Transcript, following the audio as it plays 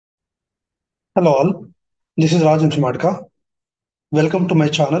Hello all, this is Raj Informatica. Welcome to my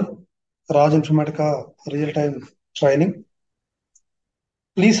channel, Raj Informatica Real-Time Training.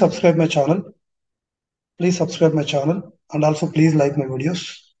 Please subscribe my channel. Please subscribe my channel and also please like my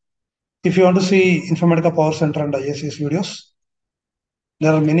videos. If you want to see Informatica Powercenter and IICS videos,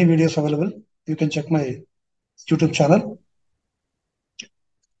 there are many videos available. You can check my YouTube channel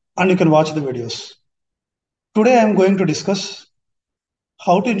and you can watch the videos. Today I am going to discuss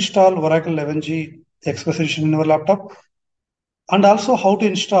how to install Oracle 11G Express Edition in your laptop and also how to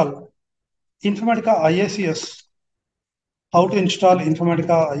install Informatica IICS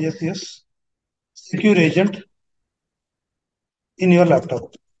secure agent in your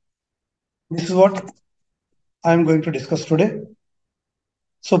laptop. This is what I am going to discuss today.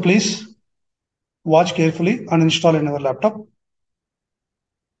 So please watch carefully and install in your laptop.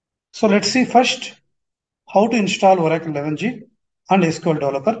 So let's see first how to install Oracle 11G and SQL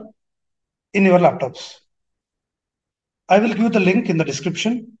Developer in your laptops. I will give the link in the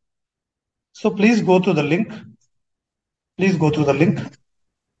description. So please go to the link. Please go to the link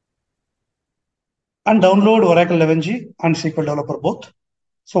and download Oracle 11G and SQL Developer both.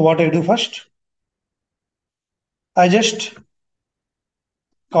 So what I do first, I just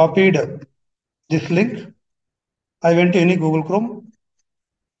copied this link. I went to any Google Chrome.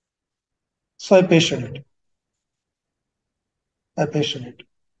 So I pasted it.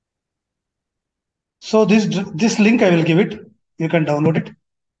 So this link I will give it. You can download it.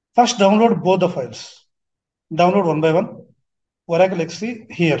 First download both the files. Download one by one. Oracle XC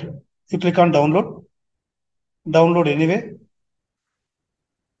here. You click on download. Download anyway.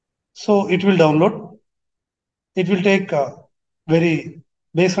 So it will download. It will take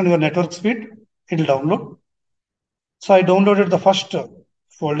based on your network speed, it will download. So I downloaded the first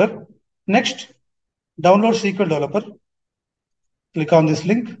folder. Next, download SQL Developer. Click on this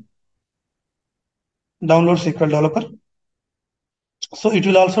link. Download SQL Developer. So it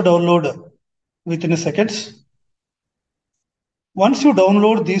will also download within seconds. Once you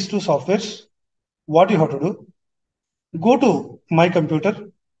download these two softwares, what you have to do, go to my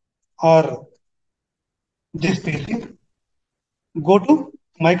computer or this PC. Go to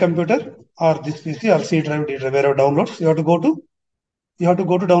my computer or this PC or C drive, D drive, wherever downloads. You have to go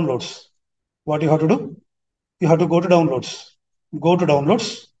to downloads. What you have to do? You have to go to downloads. Go to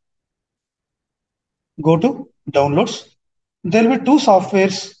downloads. Go to downloads. There will be two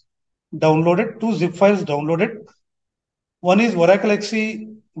softwares downloaded, two zip files downloaded. One is Oracle XC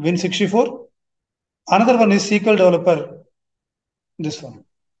Win64. Another one is SQL Developer, this one.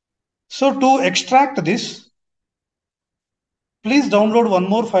 So to extract this, please download one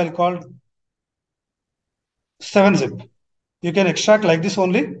more file called 7-zip. You can extract like this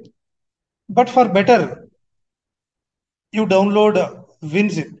only, but for better, you download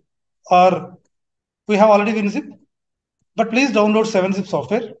WinZip, or we have already WinZip, but please download 7-zip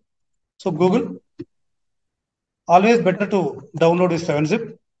software. So Google, always better to download is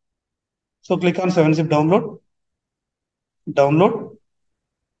 7-zip. So click on 7-zip download,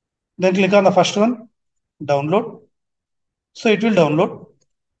 then click on the first one, download. So it will download.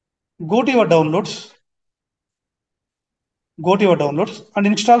 Go to your downloads and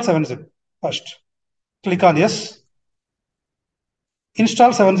install 7-zip first. Click on yes.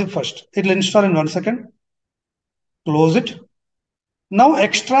 Install 7-zip first. It will install in 1 second. Close it. Now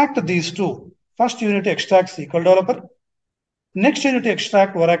extract these two. First you need to extract SQL Developer. Next you need to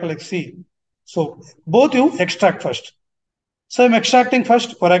extract Oracle XC. So both you extract first. So I'm extracting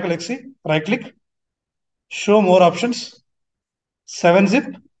first Oracle XC. Right click. Show more options.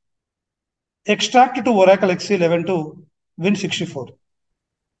 7-zip. Extract to Oracle XC 11 to Win64.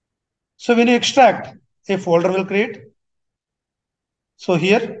 So when you extract, a folder will create. So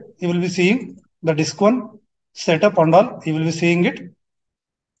here you will be seeing the disk one setup and all. You will be seeing it.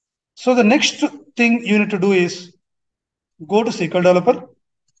 So the next thing you need to do is go to SQL Developer,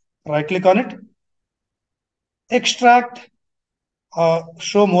 right click on it, extract,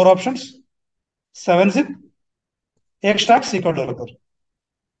 show more options, 7-zip, extract SQL Developer.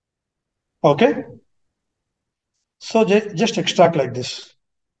 Okay. So just extract like this.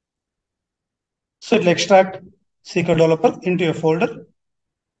 So it will extract SQL Developer into a folder.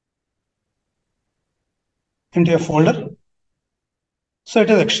 So it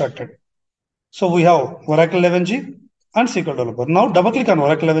is extracted. So we have Oracle 11G and SQL Developer. Now double click on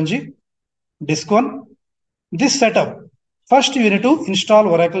Oracle 11G, disk one. This setup, first you need to install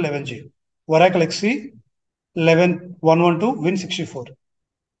Oracle 11G, Oracle XC 11112 Win64.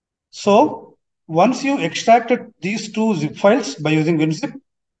 So once you extracted these two zip files by using WinZip,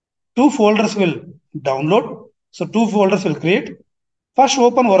 two folders will download. So two folders will create. First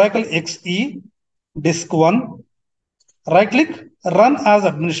open Oracle XE, disk 1, right click, run as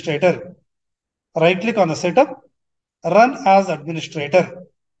administrator. Right click on the setup, run as administrator.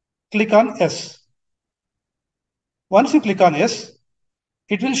 Click on yes. Once you click on yes,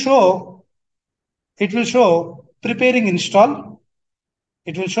 it will show preparing install.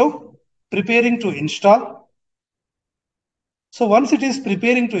 It will show preparing to install. So once it is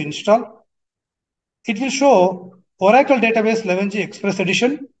preparing to install, it will show Oracle Database 11G Express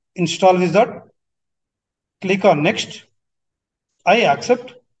Edition install wizard. Click on next. I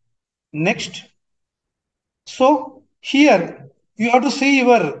accept. Next. So here you have to see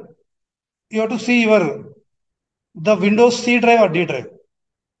the Windows C drive or D drive.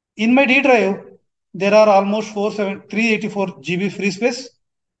 In my D drive, there are almost 384 GB free space,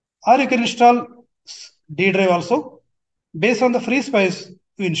 or you can install D drive also. Based on the free space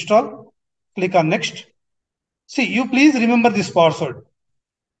you install, click on next. See, you please remember this password.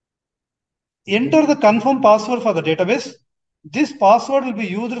 Enter the confirm password for the database. This password will be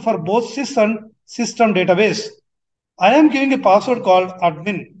used for both sys and system database. I am giving a password called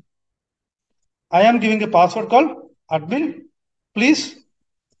admin. Please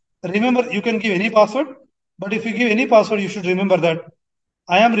remember, you can give any password, but if you give any password, you should remember that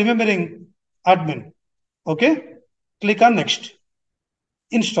I am remembering admin. Okay, click on next.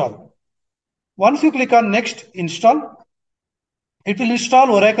 Install. Once you click on next, install, it will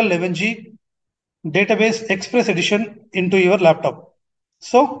install Oracle 11G Database Express Edition into your laptop.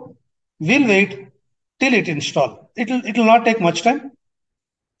 So we'll wait till it install. It will not take much time.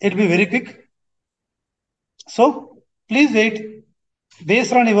 It will be very quick. So please wait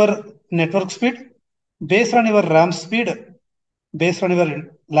based on your network speed, based on your RAM speed, based on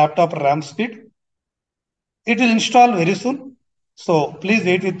your laptop RAM speed. It will install very soon. So please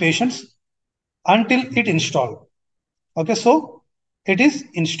wait with patience until it install. Okay, so it is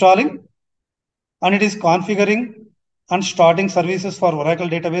installing and it is configuring and starting services for Oracle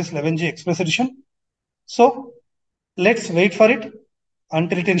Database 11G Express Edition. So let's wait for it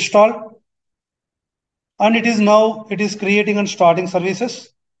until it installed. And it is creating and starting services.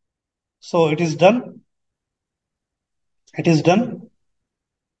 So it is done. It is done.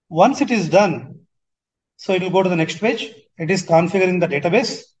 Once it is done, so it will go to the next page. It is configuring the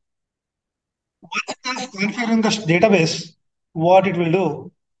database. Once it is configuring the database, what it will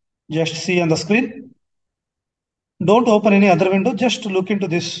do, just see on the screen. Don't open any other window, just look into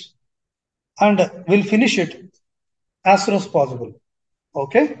this and we'll finish it as soon as possible.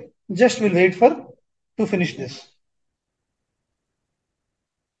 Okay, just we'll wait to finish this.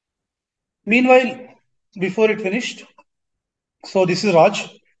 Meanwhile, before it finished, so this is Raj.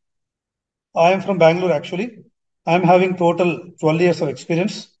 I am from Bangalore actually. I am having total 12 years of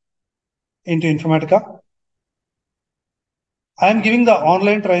experience into Informatica. I am giving the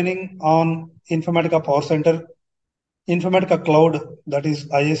online training on Informatica Powercenter, Informatica Cloud, that is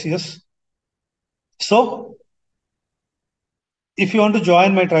IICS. So if you want to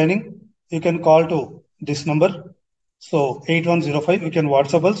join my training, you can call to this number. So 8105, you can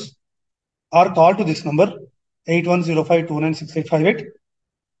WhatsApp us or call to this number 8105296858.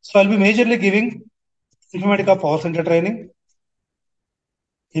 So I'll be majorly giving Informatica Powercenter training,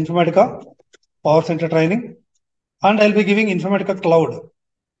 and I'll be giving Informatica Cloud,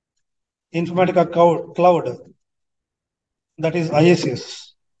 that is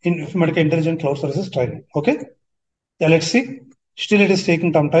IICS, Informatica Intelligent Cloud Services training. Okay, yeah, let's see. Still, it is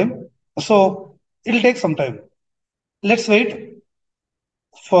taking some time, so it'll take some time. Let's wait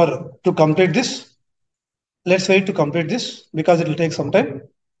to complete this. Let's wait to complete this because it will take some time.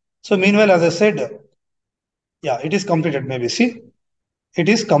 So meanwhile, as I said, yeah, it is completed. Maybe see, it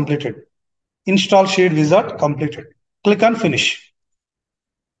is completed. Install Shade Wizard completed. Click on finish.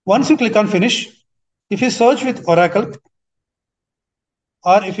 Once you click on finish, if you search with Oracle,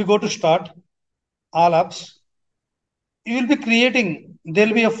 or if you go to start all apps, you will be creating, there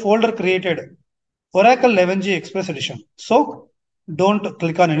will be a folder created, Oracle 11G Express Edition. So don't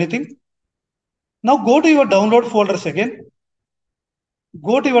click on anything. Now go to your download folders again.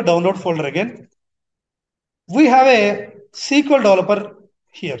 We have a SQL developer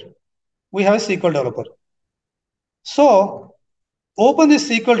here. So open this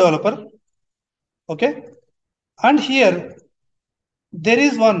SQL developer. Okay. And here there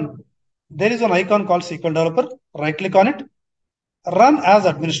is one icon called SQL developer. Right click on it. Run as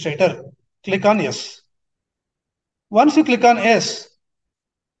administrator. Click on yes. Once you click on yes,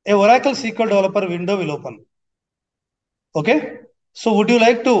 a Oracle SQL developer window will open. Okay. So would you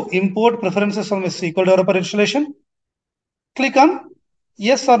like to import preferences from a SQL developer installation? Click on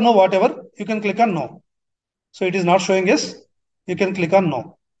yes or no, whatever. You can click on no. So it is not showing yes. you can click on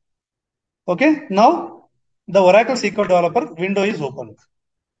no. Okay, now the Oracle SQL Developer window is open.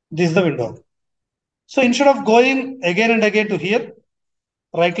 This is the window. So instead of going again and again to here,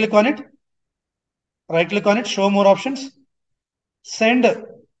 right click on it, show more options, send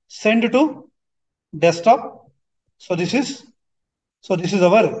to desktop. So this is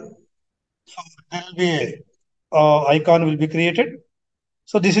our, there will be a icon will be created.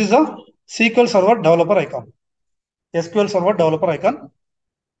 So this is a SQL Server developer icon, SQL Server developer icon.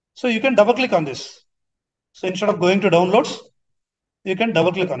 So you can double click on this. So instead of going to downloads, you can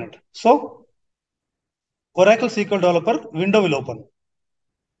double click on it. So Oracle SQL Developer window will open.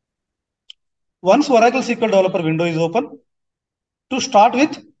 Once Oracle SQL Developer window is open, to start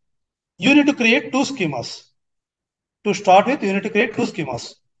with, you need to create two schemas.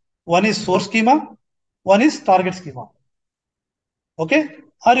 One is source schema, one is target schema. Okay,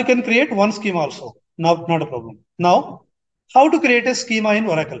 or you can create one schema also. Now, not a problem. Now, how to create a schema in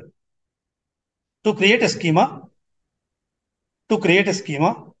Oracle? To create a schema,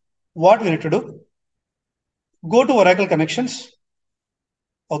 what we need to do? Go to Oracle Connections.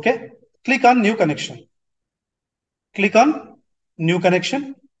 Okay, click on New Connection.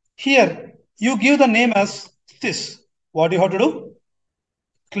 Here, you give the name as sys. What you have to do?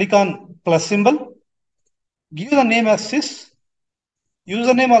 Click on plus symbol. Give the name as sys.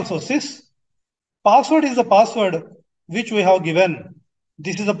 Username also sys. Password is the password which we have given.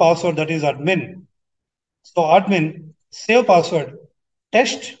 This is the password, that is admin. So admin, save password,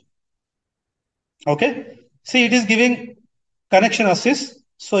 test. Okay. See, it is giving connection assist.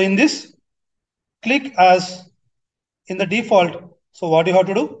 So in this, click as in the default. So what you have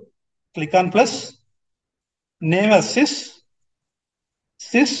to do? Click on plus, name as sys.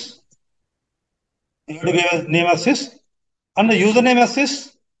 You have to give a name as sys, and the username as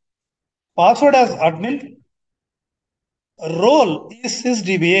sys, password as admin, role is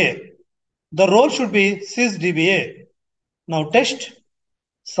sysdba. The role should be sysdba. Now test,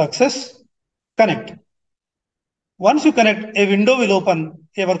 success, connect. Once you connect, a window will open,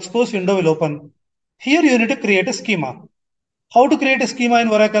 a workspace window will open. Here you need to create a schema. How to create a schema in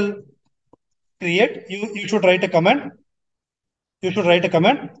Oracle? You should write a command.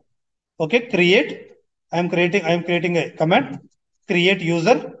 Okay, create. I am creating a command. Create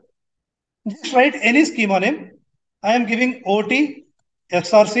user. Just write any schema name. I am giving OT,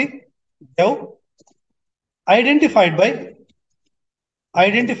 SRC, dev, identified by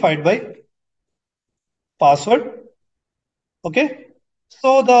password. Okay.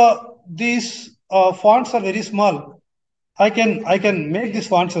 So these fonts are very small. I can make these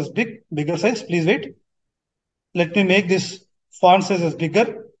fonts as bigger size. Please wait. Let me make this font size as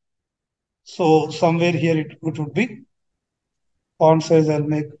bigger. So somewhere here it would be font size. I'll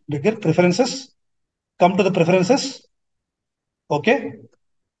make bigger. Preferences. Come to the preferences. Okay.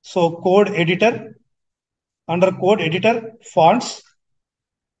 So code editor. Under code editor, fonts.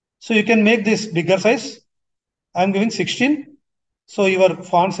 So you can make this bigger size. I'm giving 16. So your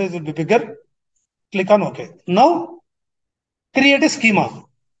font size will be bigger. Click on OK. Now create a schema.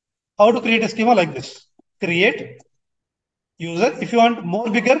 How to create a schema like this? Create user. If you want more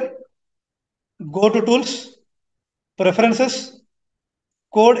bigger, go to tools, preferences,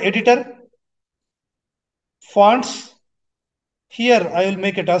 code editor, fonts. Here I will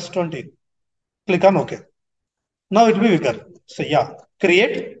make it as 20. Click on OK. Now it will be bigger. So yeah,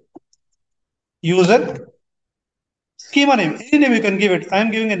 create user, schema name. Any name you can give it. I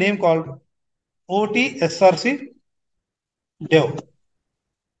am giving a name called OTSRC dev.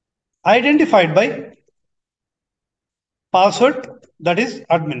 Identified by password, that is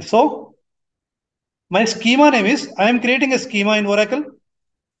admin. So my schema name is, I am creating a schema in Oracle.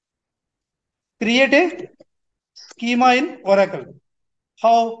 Create a schema in Oracle.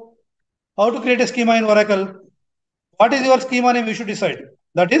 How to create a schema in Oracle? What is your schema name? You should decide.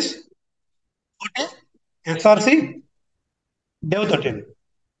 That is SRC dev 13.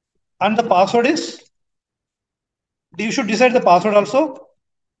 And the password is, you should decide the password also,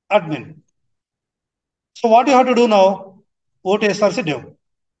 admin. So what you have to do now? OTSRC dev.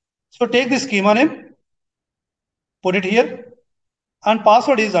 So take the schema name, put it here, and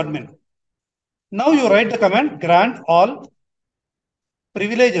password is admin. Now you write the command grant all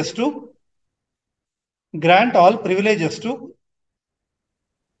privileges to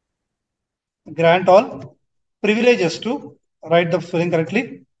write the spelling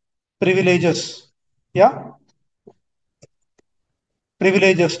correctly, privileges. Yeah.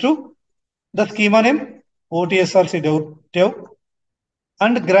 Privileges to the schema name OTSRC dev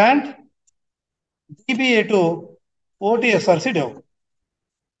and grant DBA to OTSRC dev.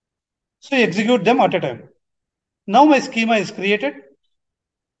 So execute them at a time. Now my schema is created.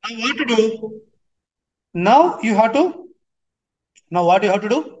 Now what to do? Now you have to, now what you have to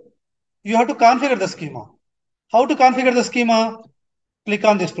do? You have to configure the schema. How to configure the schema? Click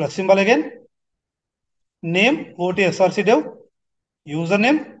on this plus symbol again. Name, OTSRC dev,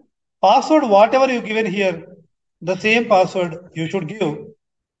 username, password, whatever you given here, the same password you should give.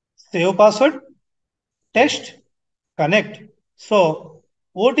 Save password, test, connect. So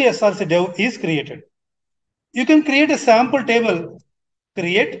OTSRC dev is created. You can create a sample table.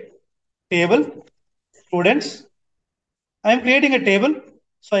 Create table students. I am creating a table.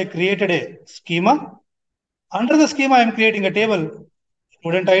 So I created a schema. Under the schema, I am creating a table.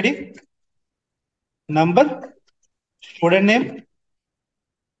 Student ID, number, student name,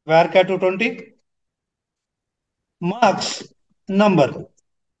 varchar 220, marks, number.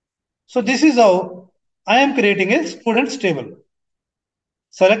 So this is how I am creating a students table.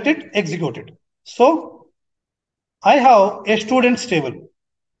 Select it, execute it. So I have a students table.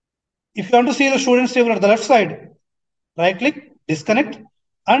 If you want to see the students table at the left side, right click, disconnect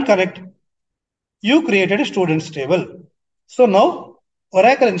and connect. You created a students table. So now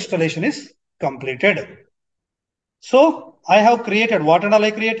Oracle installation is completed. So I have created what and all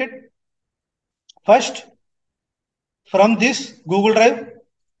I created. First, from this Google Drive,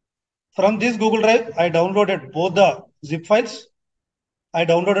 I downloaded both the zip files. Once I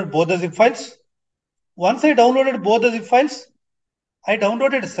downloaded both the zip files, I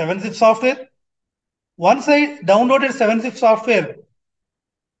downloaded 7-zip software. Once I downloaded 7-zip software,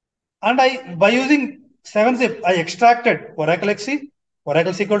 and by using 7-zip, I extracted Oracle XC,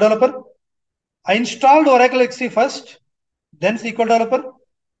 Oracle SQL Developer. I installed Oracle XC first, then SQL Developer.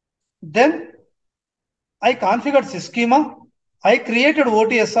 Then I configured schema. I created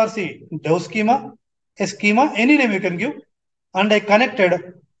OTSRC dev schema, a schema, any name you can give, and I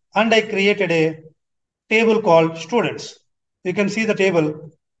connected and I created a table called students. You can see the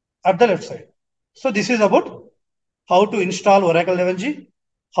table at the left side. So this is about how to install Oracle 11G,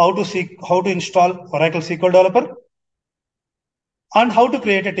 how to install Oracle SQL Developer, and how to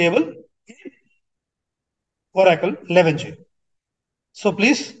create a table in Oracle 11G. So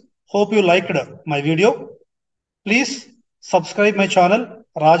please, hope you liked my video. Please subscribe my channel,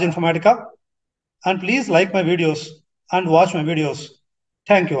 Raj Informatica, and please like my videos and watch my videos.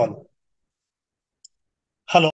 Thank you all. Hello.